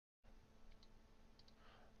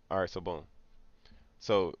All right, so boom.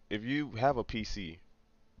 So if you have a PC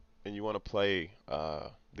and you want to play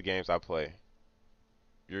the games I play,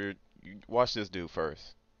 you watch this dude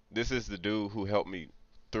first. This is the dude who helped me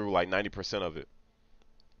through like 90% of it.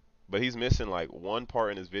 But he's missing like one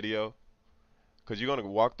part in his video because you're gonna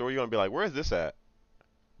walk through, you're gonna be like, where is this at?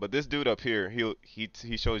 But this dude up here,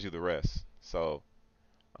 he shows you the rest. So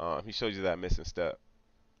he shows you that missing step.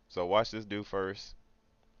 So watch this dude first,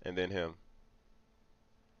 and then him,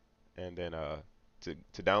 and then to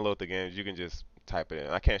download the games, you can just type it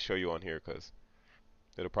in. I can't show you on here because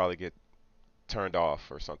it'll probably get turned off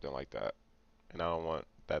or something like that, and I don't want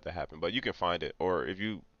that to happen. But you can find it, or if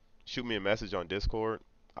you shoot me a message on Discord,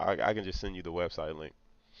 I can just send you the website link.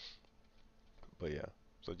 But yeah,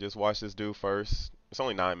 so just watch this dude first. It's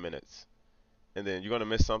only 9 minutes, and then you're gonna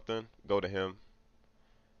miss something. Go to him,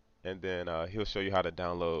 and then he'll show you how to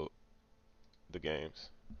download the games.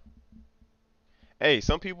 Hey,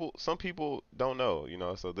 some people don't know, you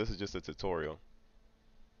know. So this is just a tutorial.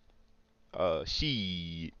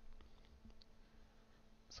 She.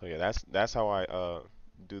 So yeah, that's how I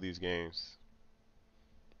do these games,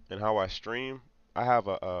 and how I stream. I have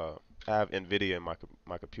NVIDIA in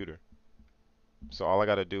my computer. So all I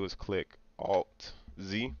gotta do is click Alt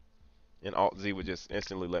Z, and Alt Z would just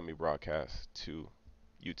instantly let me broadcast to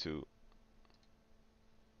YouTube.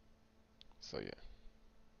 So yeah,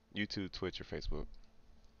 YouTube, Twitch, or Facebook.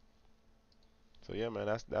 So yeah, man,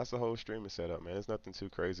 that's the whole streaming setup, man. It's nothing too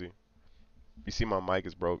crazy. You see my mic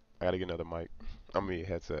is broke. I gotta get another mic. I mean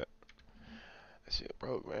headset. That shit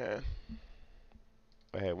broke, man.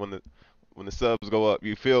 But hey, when the subs go up,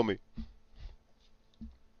 you feel me?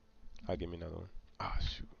 I'll give me another one. Ah,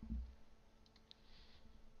 shoot.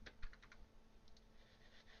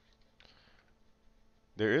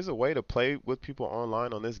 There is a way to play with people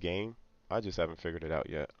online on this game. I just haven't figured it out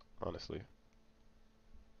yet, honestly.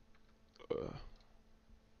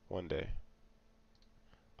 One day.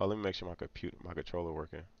 Oh, let me make sure my controller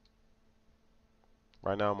working.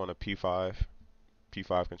 Right now I'm on a P5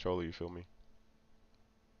 controller. You feel me?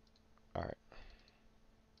 All right.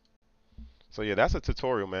 So yeah, that's a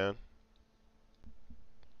tutorial, man.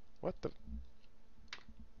 What the?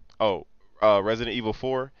 Oh, Resident Evil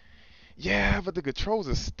 4. Yeah, but the controls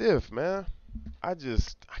are stiff, man. I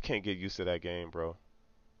can't get used to that game, bro.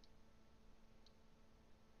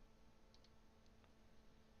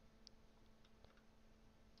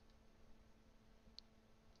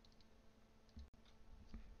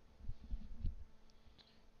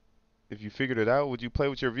 If you figured it out, would you play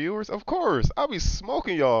with your viewers? Of course. I'll be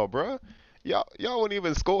smoking y'all, bro. Y'all wouldn't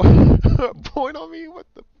even score a point on me. What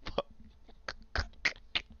the fuck?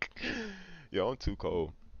 Yo, I'm too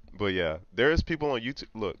cold. But yeah, there's people on YouTube.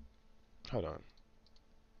 Look, hold on.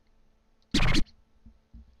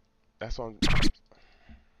 That's on.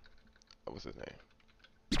 What's his name?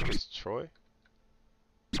 I think it's Troy.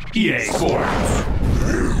 EA Sports.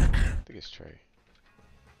 I think it's Trey.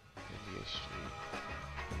 NBA Street.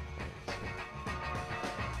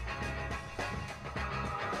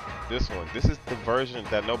 This one. This is the version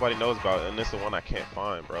that nobody knows about, and this is the one I can't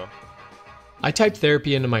find, bro. I typed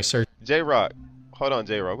therapy into my search J-Rock. Hold on,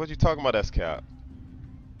 J-Rock. What you talking about, S-Cap?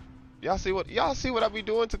 Y'all see what I be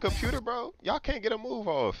doing to computer, bro? Y'all can't get a move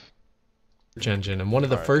off. engine, and one of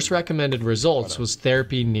the first recommended results was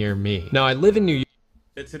therapy near me. Now, I live in New York.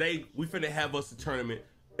 And today, we finna have us a tournament.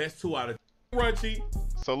 Best 2 out of Runchy.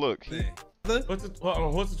 So look. What's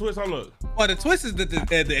the twist on look? Oh, the twist is that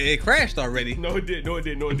it crashed already. No, it did.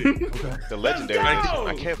 Okay. The legendary edition.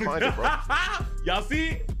 I can't find it, bro. Y'all see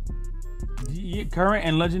it? Current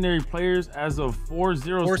and legendary players as of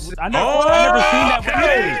 4-0. I never seen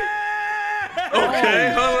that.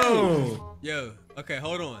 Okay, hold on. Yo, okay,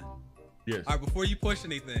 hold on. Yes. All right, before you push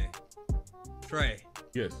anything, Trey.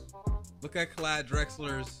 Yes. Look at Clyde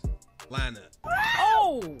Drexler's lineup.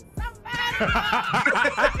 Oh!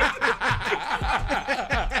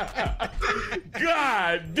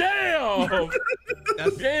 God damn!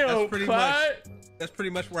 That's pretty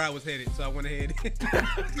much where I was headed, so I went ahead.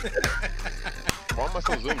 Why am I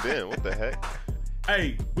so zoomed in? What the heck?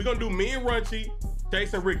 Hey, we're gonna do me and Runchy,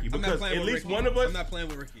 Chase and Ricky, because at least one of us. I'm not playing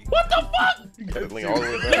with Ricky. What the fuck? You gotta link all the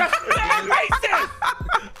way back.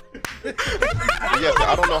 Yes,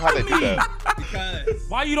 I don't know how they do that. Because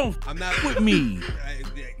why you don't I'm not with me?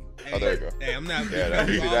 Oh, there you go. Hey, I'm not. Yeah,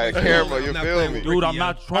 that camera, you feel me? Dude, I'm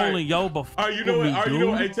not trolling, yo, but you know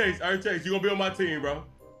what? Hey, Chase, you gonna be on my team, bro.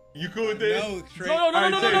 You cool with this? No, Trey. No.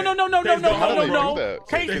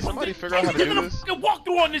 Can somebody figure out how to do this? Walk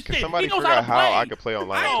through on this shit. Can somebody He knows figure out how to play. how I can play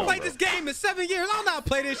online? I ain't with played them, this game in 7 years. I don't know how to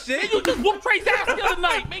play this shit. You just whooped Trey's ass the other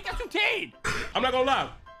night. Make us you 10. I'm not gonna lie.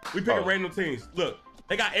 We picking random teams. Look,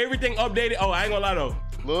 They got everything updated. Oh, I ain't gonna lie though.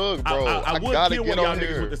 Look, bro, I would gotta kill get one of on y'all niggas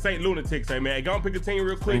here. with the Saint Lunatics. Hey man, go and pick a team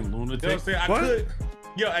real quick. Saint Lunatics? You know what I'm saying? I could.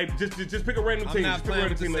 Yeah, hey, just pick a random I'm team. not Just pick a playing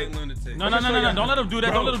with random the team. Saint Lunatic. No. Don't let him do that.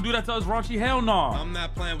 Bro. Don't let him do that to us, raunchy. Hell no. I'm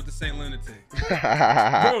not playing with the Saint Lunatic.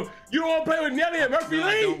 Bro, you don't want to play with Nelly and Murphy No,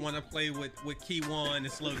 I Lee? don't want to play with Kiing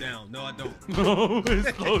and slow down. No, I don't. No,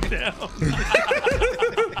 slow down.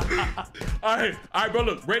 All right, bro.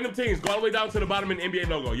 Look, random teams. Go all the way down to the bottom in the NBA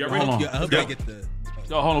logo. Y'all ready? Hold on. Yeah, I hope I get the.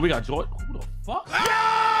 Yo, hold on. We got Joy. Who the fuck?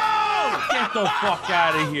 Get the fuck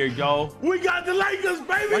out of here, yo. We got the Lakers,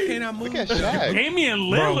 baby. Why can't I move? Look at Shaq. Damian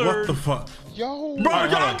Bro, Lillard. what the fuck? Yo. Bro, All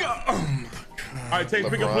right, y'all hold on. got. Oh my God. All right, Tate,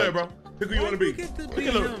 pick a LeBron. player, bro. Pick who you want to be. You get to Look be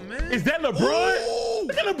at him, man. Is that LeBron?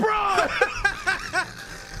 Look at LeBron.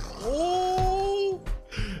 Oh.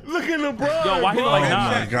 Look at LeBron. Yo, why he bro. look like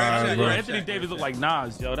Grab Nas? Shaq, grab Shaq, Bro, grab Anthony Shaq. Davis look like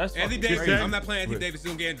Nas, yo. That's Anthony fucking Davis. crazy. I'm not playing Anthony Davis.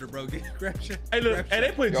 Doing Gandra, bro. Grab Shaq. Hey, look, Grab hey, they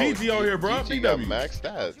Shaq. put Yo, GG on here, bro. GG got PW. max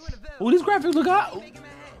stats. Ooh, these graphics look out.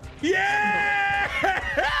 Yeah.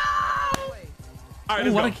 All right,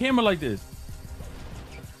 Ooh, why the let's go. camera like this?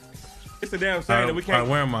 It's a damn shame that we All can't. right,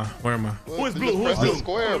 where am I? Where am I? Who is Just blue? Who is press the blue?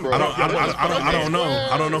 square, bro. I don't know.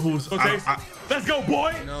 I don't know who's. So, Chase, let's go,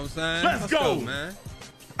 boy. You know what I'm saying? Let's go. man.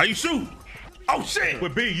 Are you shoot? Oh shit!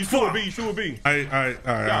 With B, you shoot with B. You shoot with B. All right.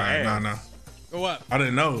 ass. Nah. Go up. I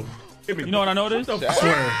didn't know. Hit me. You know what I noticed? What the I fuck?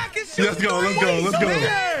 swear. Let's go.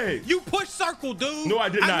 Hey. You push circle, dude. No, I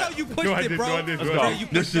did not. I know you pushed No, I it, did. bro. No, I did. Let's No, go. I Yeah, you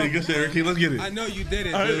Good pushed shit, Ricky. Let's get it. I know you did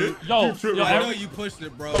it, did. dude. Yo, You tripping, yo, I bro. know you pushed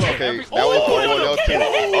it, bro. Okay, that Oh, was no, one no, else get too.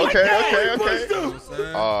 it, hit me with that. Okay. Push through. You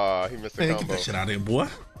know what I'm saying? He missed Man, the get combo. that shit out of here, boy.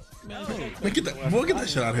 Man, get that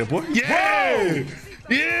shit out of here, boy.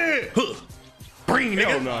 Yeah. Huh. Bring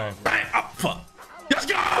Hell nigga. no. Bang. Oh, fuck. Let's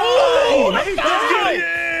go. Let's Let's go. get it.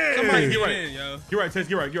 Yeah. Somebody Get get right. in, yo. You're right, Chase.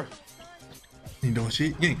 You're right. You're right. You ain't doing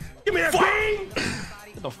shit. You ain't. Give me that bang.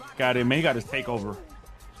 Get the fuck out of here, man. He got his takeover.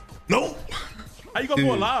 Nope. How you gonna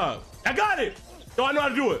go live? I got it. So I know how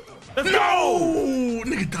to do it. Let's go. No.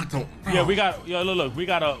 Nigga, ducked on. Yeah, we got. Yo, look. We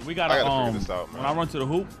gotta. I gotta figure this out, man. When I run to the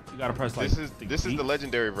hoop, you gotta press like. This is the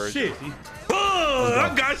legendary version. Shit.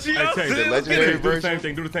 I got you. Hey, Chase, The do legendary the same version.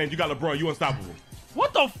 thing. Do the same. You got LeBron. You unstoppable.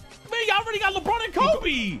 What the? Man, y'all already got LeBron and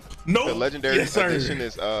Kobe. Nope. The legendary Yes, sir. edition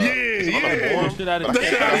is Yeah, it's on the yeah. forum, Shit out of but I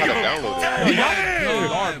can't here. figure out how to download it. Yeah.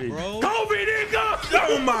 Garbage. Bro. Kobe, nigga.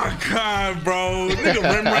 Oh my god, bro. Nigga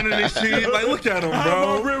rim running this shit. Like, look at him, I'm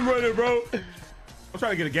bro. on rim running, bro. I'm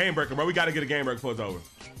trying to get a game breaker, bro. We gotta get a game breaker before it's over.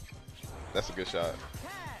 That's a good shot.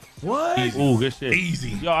 What? Ooh, good shit.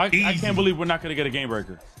 Easy. Yo, I Easy. can't believe we're not gonna get a game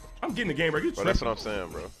breaker. I'm getting a game breaker. You But that's tripping. what I'm saying,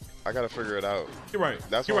 bro. I gotta figure it out. You're right.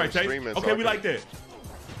 That's You're why right, I'm Chase. streaming, so Okay, I we can- like that.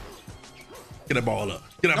 Get that ball up.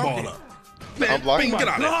 Get that ball up. Man, Unblockable. bing, get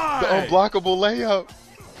out of there. God. The unblockable layup.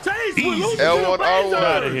 Chase, we're Easy. losing to L1 the R1. Blazers. Get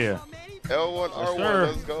out of here. L1 R1. sir.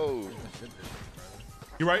 Let's go.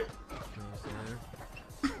 You right?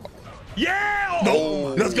 Yeah!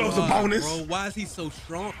 No, let's go. It's a bonus. Bro, why is he so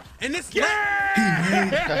strong? And this Yeah!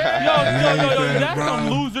 Yo, that's Bro. some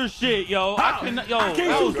loser shit, yo. I can't I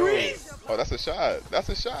can't shoot threes. Oh, that's a shot. That's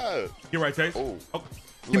a shot. You're right, Chase. Oh. Oh,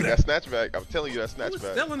 Look, that snatchback. I'm telling you, that Who's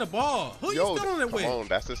snatchback. stealing the ball? Who Yo, you stealing it come with? on.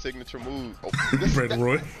 That's a signature move. Oh, Fred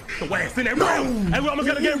Roy. the West in there, bro. Hey, we almost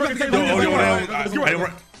got a game breaker. Chase. Oh, You're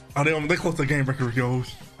right. they close to the game breaker, yo.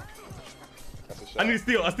 that's a shot. I need to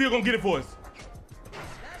steal. I still gonna get it for us.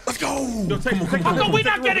 Let's go. Yo, take, Come on, take, come on, How come come we on.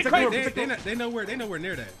 not getting crazy? They nowhere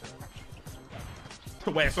near that.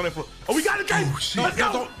 The West on that floor. Oh, we got it, Chase. Oh, shit. Let's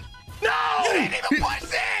go. No! You didn't even push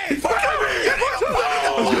it!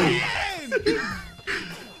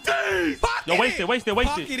 Yo, waste it. Pocket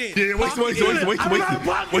Wasted. it. Yeah,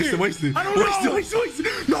 waste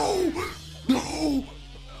it. No.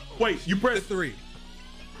 Wait, you The press. three.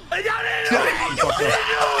 They got it!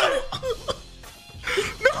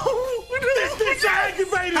 It's not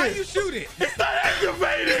activated! How you shoot it? It's not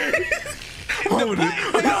activated! Hold it.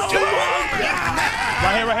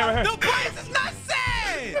 Right here. The price is not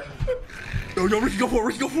set! Yo, Ricky, go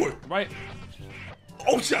for it. Right.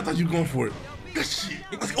 Oh, shit, I thought you were going for it. Good shit.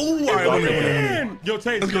 Let's go. All right, win it. Yo,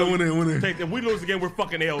 Chase, Let's go, win it. Chase, if we lose again, we're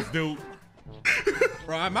fucking L's, dude.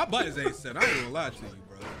 Bro, my buttons ain't set. I ain't gonna lie to you,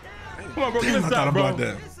 bro. Come on, bro, get Damn, I us thought out, bro. about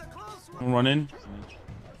that. I'm running.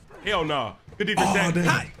 Hell nah. Good Oh, defense.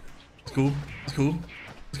 damn. It's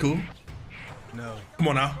cool. No. Come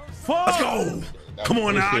on now. Fuck! Let's go. Come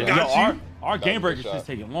on now. I Yo, got you. our That game was a breakers shot. just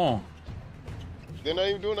taking long. They're not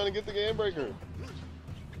even doing nothing to get the game breaker.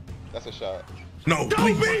 That's a shot. No,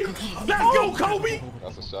 Kobe! please. Let's go, Kobe!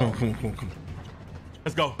 That's a Come shot. on.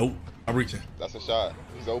 Let's go. Oh, I'm reaching. That's a shot.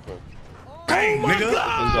 He's open. Bang, nigga.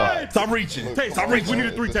 God! Stop reaching. Taste, Stop we reaching. need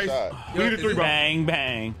a three, It's a Taste. shot. We need a three, bro. Bang,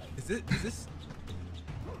 bang. Is this?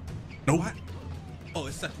 Nope. What? Oh,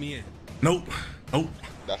 it sucked me in. Nope. Nope.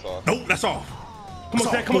 That's all. Nope. That's all. Come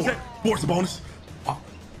on, Zach. Come on, Zach. Force the bonus.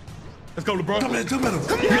 Let's go, LeBron. Come on.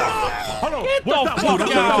 Hold on. Get the What's up? fuck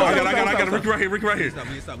out. I got it. Ricky right here. Ricky right here.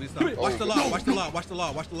 Stop. Watch the law. Watch the law. Watch the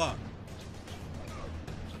law. Watch the law.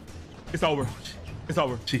 It's over. It's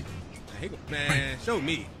over. Gee. Man, show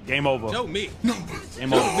me. Game over. Show me. No.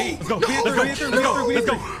 Game over. Me. Let's go. Let's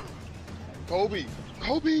go. Kobe.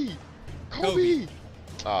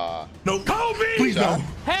 No. Kobe. Please no.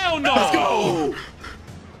 Hell no. Let's go.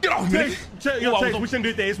 Get off me. Chase, we shouldn't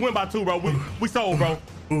do that. It's win by 2, bro. We sold, bro.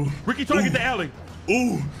 Ricky trying to get the alley.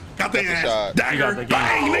 Ooh. Got the ass. shot. Dagger.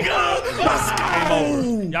 Bang, nigga. Let's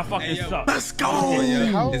go. Y'all fucking suck. Let's go.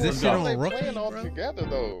 How Is this shit on they rookie, playing all bro? together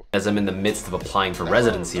though? As I'm in the midst of applying for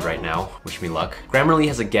residency right now, wish me luck, Grammarly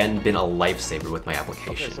has again been a lifesaver with my Okay,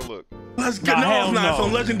 application. so look. Let's get Nah, no, hell it's not. It's no.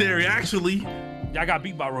 on legendary, actually. Y'all got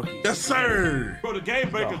beat by rookie. Yes, sir. Bro, the game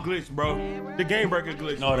breaker glitch, bro. The game breaker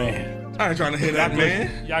glitch. No, they ain't. I ain't trying to hit that,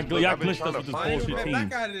 man. Y'all I've been glitched trying us to with this find bullshit you, team.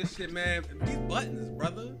 Back out of this shit, man. These buttons,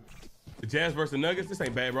 brother. The Jazz versus Nuggets. This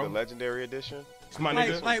ain't bad, The bro. legendary edition. It's my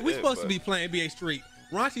nigga. Like we Yeah, supposed to but- be playing NBA Street.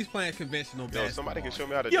 Raunchy's playing conventional Yo, basketball. somebody can show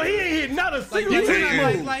me how to Yo, do he it. ain't hit not a Like, single you like,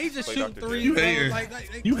 hating. like he just Play shooting Dr. threes. You bro. hating.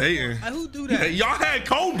 Like, You hating. like, who do Hey, that? y'all had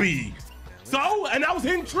Kobe. So, and I was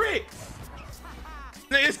hitting tricks.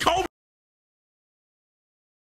 It's Kobe.